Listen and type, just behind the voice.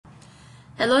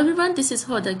Hello everyone, this is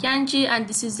Hoda Ganji and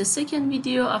this is the second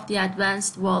video of the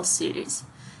Advanced Wall series.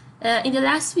 In the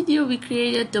last video we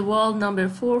created the wall number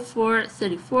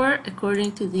 4434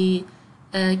 according to the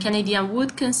Canadian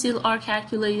Wood Conceal R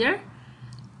calculator.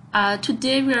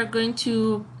 Today we are going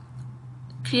to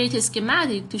create a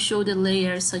schematic to show the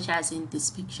layers such as in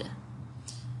this picture.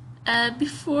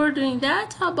 Before doing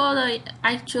that, how about I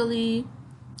actually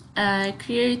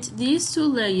create these two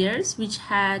layers which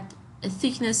had a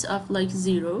thickness of like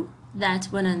 0, that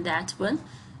one and that one,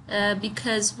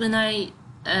 because when I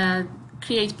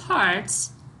create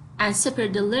parts and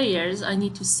separate the layers, I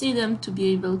need to see them to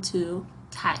be able to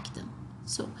tag them.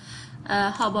 So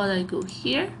how about I go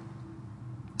here,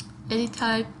 edit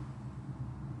type,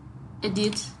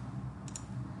 edit,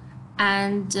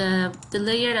 and the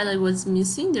layer that I was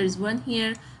missing, there's one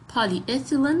here,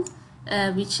 polyethylene,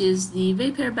 which is the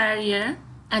vapor barrier,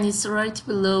 and it's right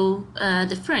below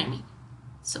the framing.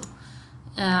 So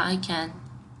I can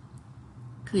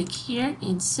click here,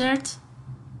 insert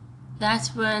that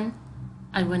one.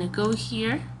 I want to go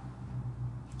here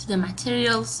to the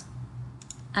materials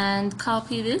and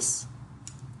copy this,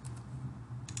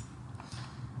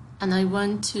 and I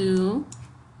want to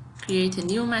create a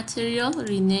new material,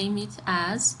 rename it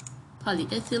as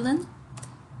polyethylene.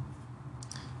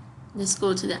 Let's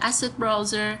go to the asset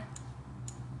browser,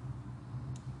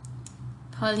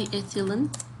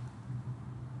 polyethylene.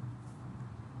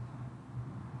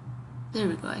 There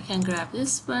we go, I can grab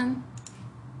this one.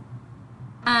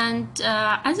 And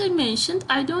as I mentioned,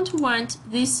 I don't want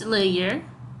this layer,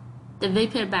 the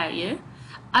vapor barrier,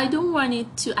 I don't want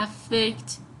it to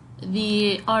affect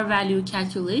the R value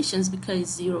calculations because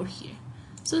it's 0 here.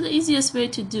 So the easiest way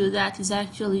to do that is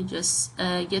actually just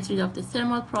get rid of the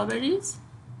thermal properties.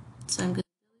 So I'm going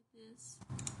to delete this,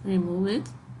 remove it.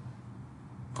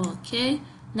 Okay,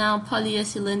 now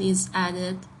polyethylene is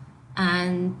added,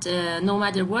 and no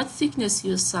matter what thickness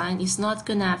you assign, it's not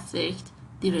going to affect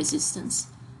the resistance.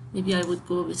 Maybe I would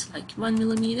go with like 1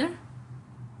 millimeter.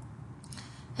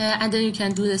 And then you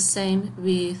can do the same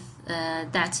with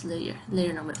that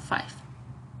layer number 5.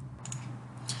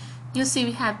 You see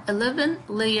we have 11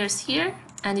 layers here,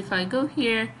 and if I go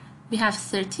here, we have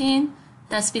 13.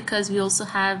 That's because we also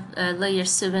have layer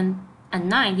 7 and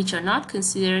 9 which are not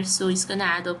considered, so it's going to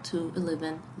add up to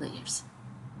 11 layers.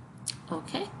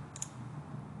 Okay.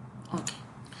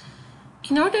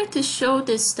 In order to show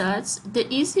the studs, the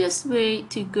easiest way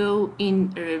to go in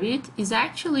Revit is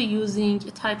actually using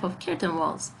a type of curtain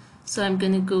walls. So I'm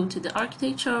going to go to the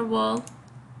architecture wall.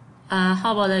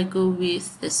 How about I go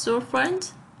with the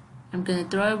storefront? I'm going to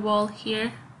draw a wall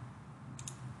here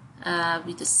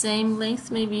with the same length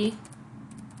maybe,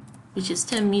 which is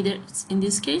 10 meters in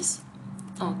this case.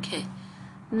 Okay.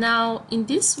 Now in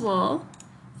this wall,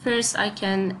 first I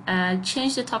can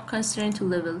change the top constraint to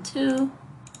level 2.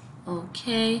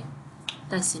 Okay,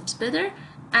 that seems better.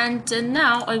 And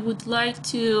now I would like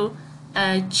to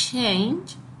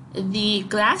change the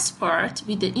glass part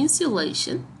with the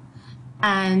insulation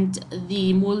and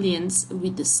the mullions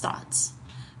with the studs.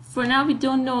 For now we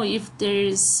don't know if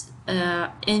there's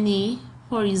any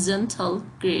horizontal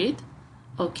grid.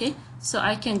 Okay, so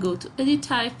I can go to edit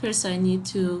type. First I need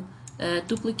to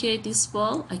duplicate this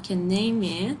wall. I can name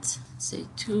it, say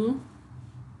 2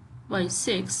 by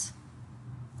 6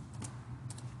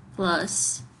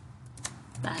 plus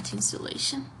batt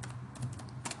insulation.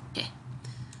 Okay.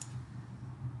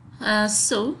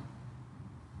 So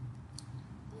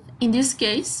in this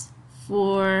case,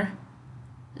 for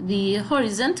the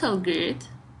horizontal grid,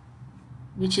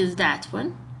 which is that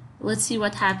one, let's see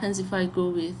what happens if I go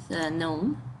with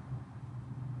known.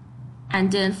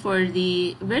 And then for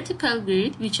the vertical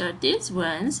grid, which are these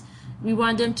ones, we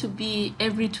want them to be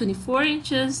every 24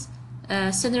 inches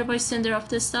center by center of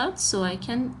the stud. So I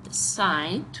can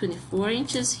assign 24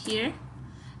 inches here.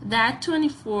 That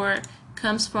 24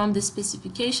 comes from the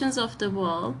specifications of the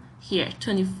wall here,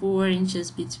 24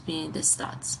 inches between the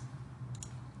studs.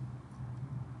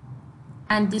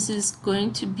 And this is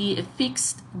going to be a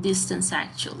fixed distance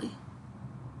actually.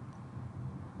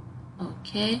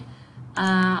 Okay.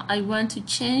 I want to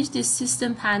change this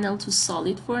system panel to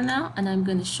solid for now, and I'm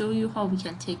going to show you how we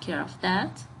can take care of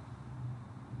that.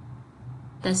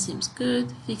 That seems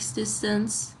good, fixed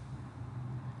distance,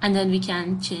 and then we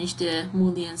can change the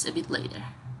mullions a bit later,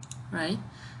 right?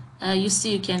 You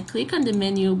see you can click on the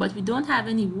menu, but we don't have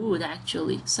any wood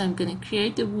actually, so I'm going to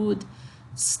create the wood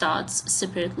studs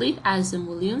separately as the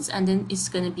mullions, and then it's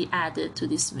going to be added to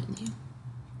this menu.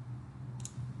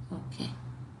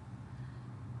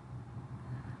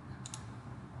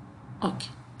 Okay,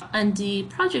 and the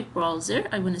project browser,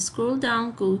 I want to scroll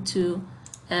down, go to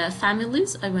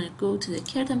families, I want to go to the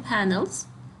curtain panels,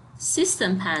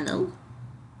 system panel,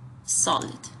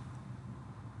 solid.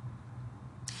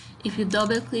 If you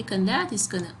double click on that, it's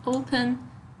going to open.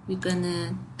 We're going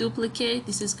to duplicate.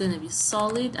 This is going to be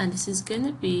solid, and this is going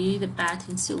to be the bath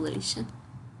insulation.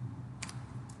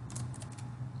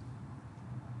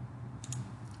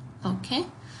 Okay,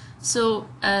 so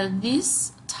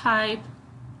this type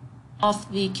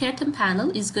of the curtain panel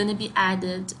is going to be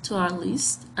added to our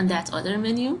list on that other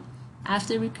menu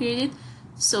after we create it.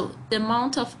 So the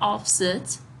amount of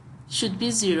offset should be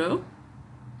 0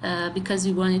 because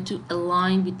we want it to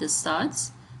align with the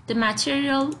studs. The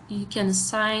material, you can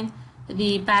assign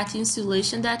the bath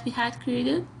insulation that we had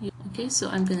created. Okay, so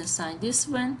I'm going to assign this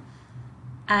one,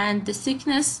 and the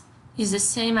thickness is the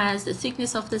same as the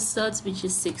thickness of the studs, which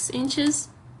is 6 inches.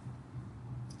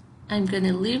 I'm going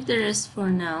to leave the rest for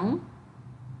now.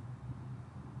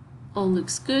 All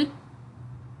looks good.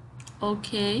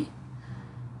 Okay.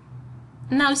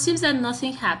 Now it seems that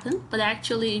nothing happened, but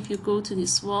actually if you go to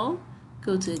this wall,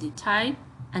 go to the type,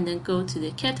 and then go to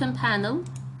the curtain panel,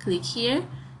 click here,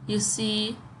 you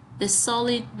see the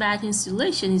solid bath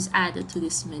insulation is added to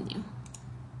this menu.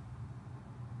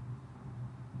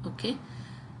 Okay.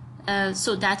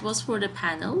 So that was for the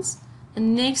panels.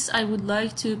 And next I would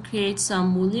like to create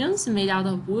some mullions made out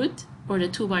of wood for the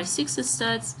 2x6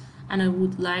 studs, and I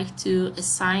would like to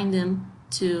assign them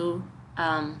to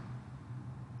the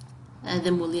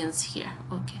mullions here.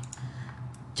 Okay,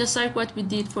 just like what we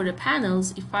did for the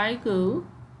panels, if I go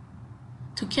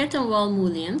to curtain wall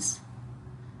mullions,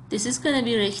 this is going to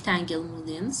be rectangle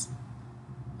mullions.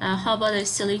 How about I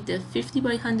select the 50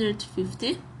 by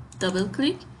 150, double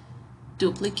click,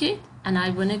 duplicate, and I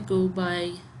want to go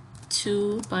by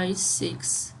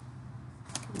 2x6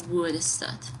 wood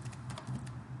stud.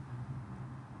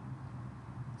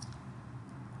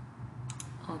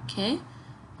 Okay,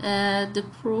 the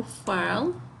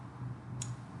profile,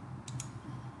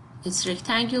 it's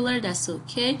rectangular, that's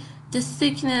okay. The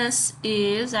thickness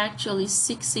is actually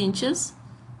 6 inches,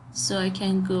 so I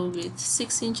can go with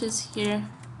 6 inches here,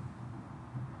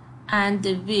 and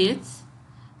the width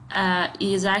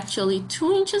is actually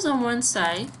 2 inches on one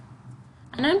side,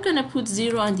 and I'm gonna put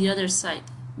 0 on the other side,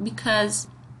 because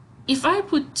if I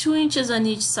put 2 inches on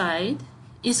each side,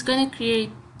 it's gonna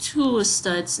create 2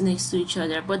 studs next to each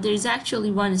other, but there is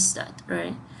actually 1 stud,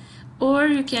 right? Or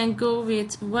you can go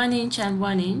with 1 inch and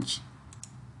 1 inch,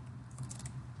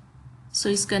 so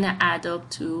it's gonna add up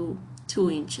to 2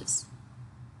 inches.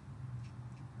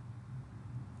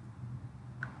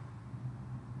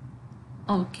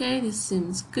 Okay, this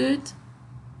seems good.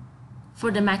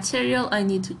 For the material, I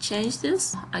need to change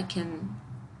this. I can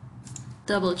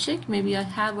double check. Maybe I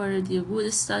have already a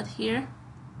wood stud here.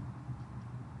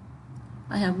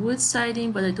 I have wood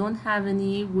siding, but I don't have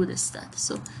any wood stud.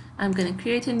 So I'm going to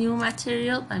create a new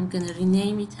material. I'm going to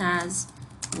rename it as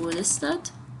wood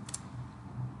stud.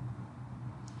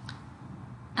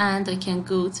 And I can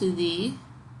go to the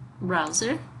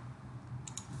browser.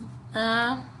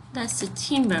 That's the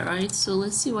timber, right? So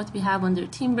let's see what we have under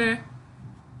timber.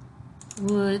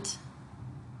 Wood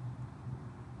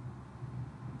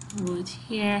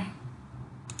here,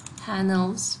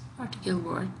 panels, particle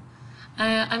board.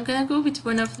 I'm gonna go with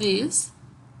one of these.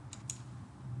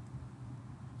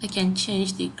 I can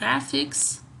change the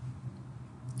graphics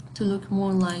to look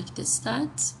more like the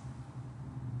studs.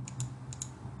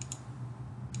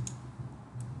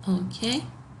 Okay,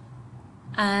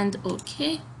 and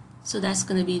okay. So that's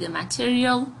going to be the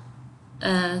material,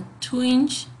 2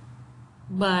 inch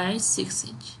by 6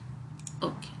 inch.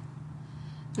 Okay.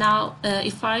 Now,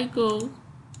 if I go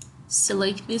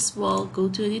select this wall, go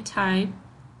to the type,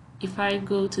 if I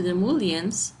go to the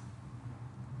mullions,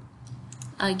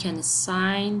 I can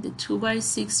assign the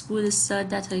 2x6 wood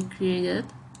stud that I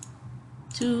created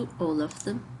to all of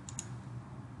them.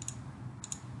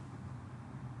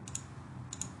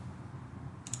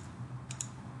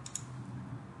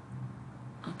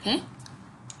 Okay.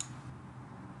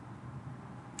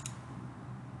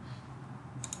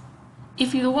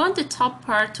 If you want the top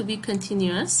part to be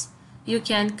continuous, you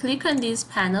can click on these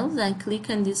panels and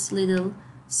click on this little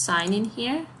sign in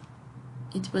here.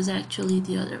 It was actually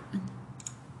the other one.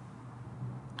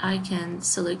 I can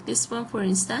select this one, for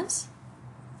instance,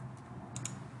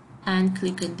 and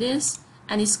click on this,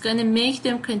 and it's going to make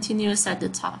them continuous at the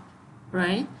top,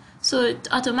 right? So it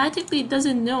automatically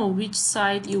doesn't know which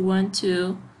side you want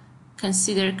to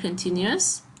consider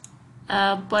continuous.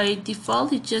 By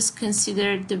default, it just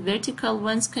considered the vertical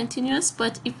ones continuous,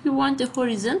 but if you want the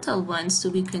horizontal ones to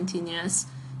be continuous,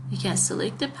 you can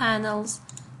select the panels,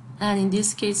 and in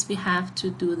this case we have to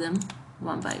do them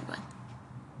one by one.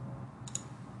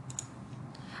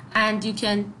 And you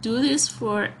can do this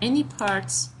for any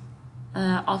parts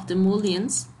of the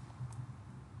mullions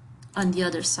on the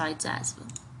other sides as well.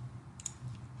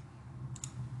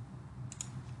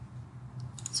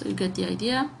 So you get the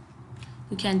idea.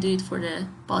 You can do it for the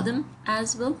bottom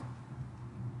as well.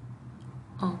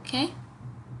 Okay.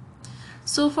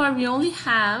 So far we only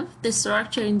have the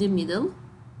structure in the middle,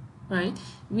 right?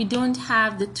 We don't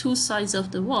have the two sides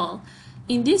of the wall.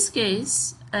 In this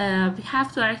case, we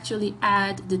have to actually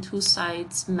add the two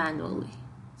sides manually.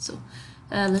 So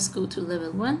let's go to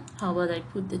level 1. How about I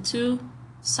put the two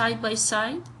side by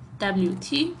side,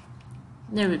 WT,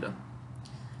 there we go.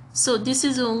 So this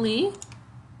is only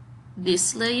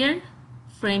this layer,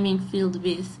 framing filled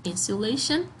with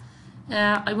insulation.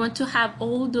 I want to have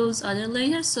all those other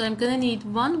layers, so I'm gonna need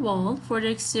one wall for the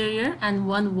exterior and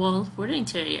one wall for the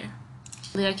interior.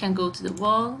 There I can go to the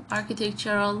wall,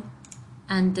 architectural,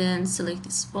 and then select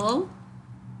this wall,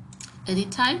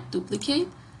 edit type, duplicate.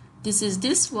 This is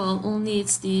this wall, only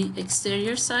it's the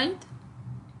exterior side.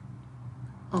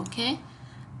 Okay,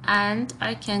 and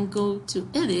I can go to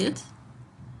edit.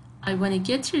 I want to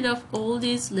get rid of all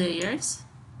these layers,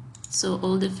 so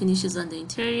all the finishes on the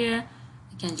interior,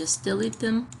 I can just delete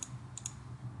them.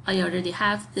 I already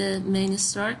have the main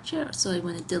structure, so I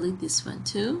want to delete this one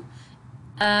too.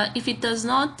 If it does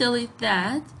not delete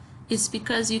that, it's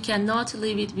because you cannot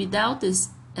leave it without this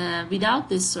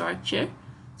structure.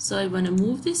 So I want to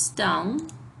move this down,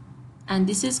 and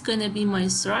this is going to be my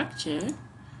structure.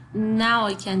 Now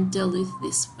I can delete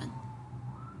this one.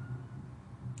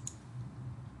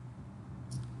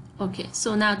 Okay,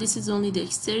 so now this is only the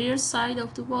exterior side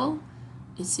of the wall.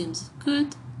 It seems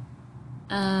good.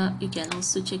 You can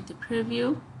also check the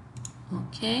preview.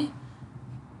 Okay.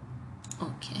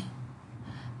 Okay.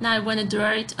 Now I want to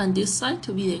draw it on this side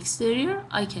to be the exterior.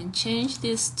 I can change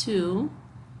this to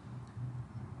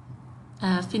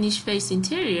finish face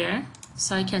interior.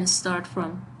 So I can start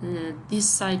from this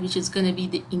side, which is going to be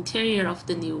the interior of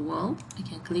the new wall. I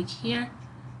can click here,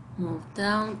 move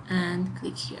down, and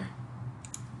click here.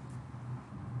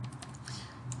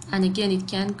 And again, it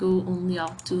can go only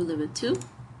up to level 2,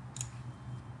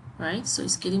 right? So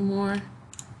it's getting more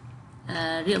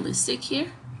realistic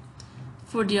here.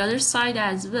 For the other side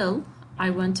as well, I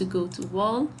want to go to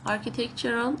wall,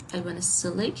 architectural. I want to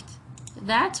select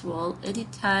that wall,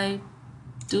 edit type,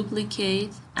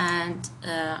 duplicate, and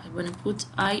I want to put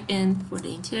IN for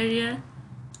the interior.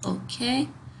 Okay,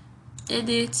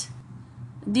 edit.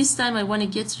 This time I want to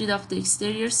get rid of the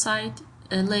exterior side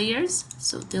layers,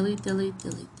 so delete, delete,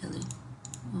 delete, delete.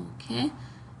 Okay,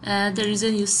 the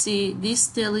reason you see this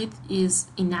delete is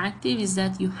inactive is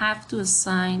that you have to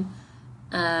assign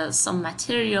some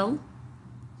material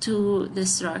to the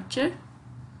structure.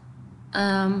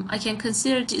 I can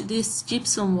consider this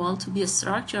gypsum wall to be a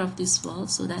structure of this wall,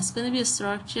 so that's going to be a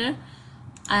structure,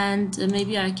 and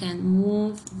maybe I can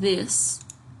move this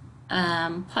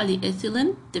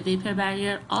polyethylene, the vapor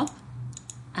barrier, up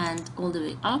and all the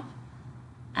way up,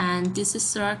 and this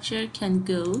structure can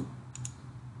go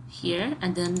here,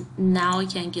 and then now I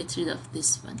can get rid of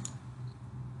this one.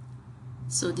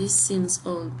 So this seems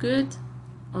all good.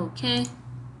 Okay,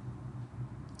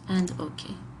 and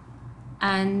okay.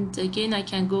 And again, I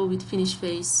can go with finish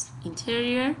face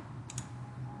interior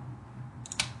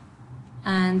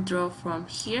and draw from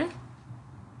here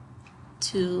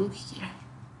to here.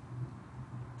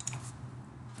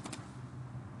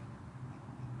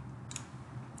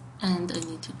 And I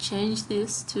need to change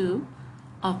this to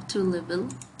up to level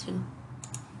 2.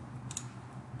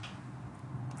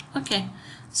 Okay,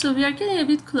 so we are getting a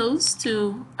bit close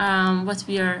to what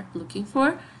we are looking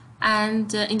for.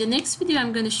 And in the next video,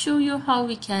 I'm going to show you how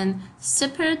we can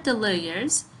separate the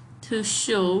layers to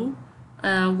show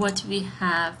what we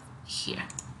have here.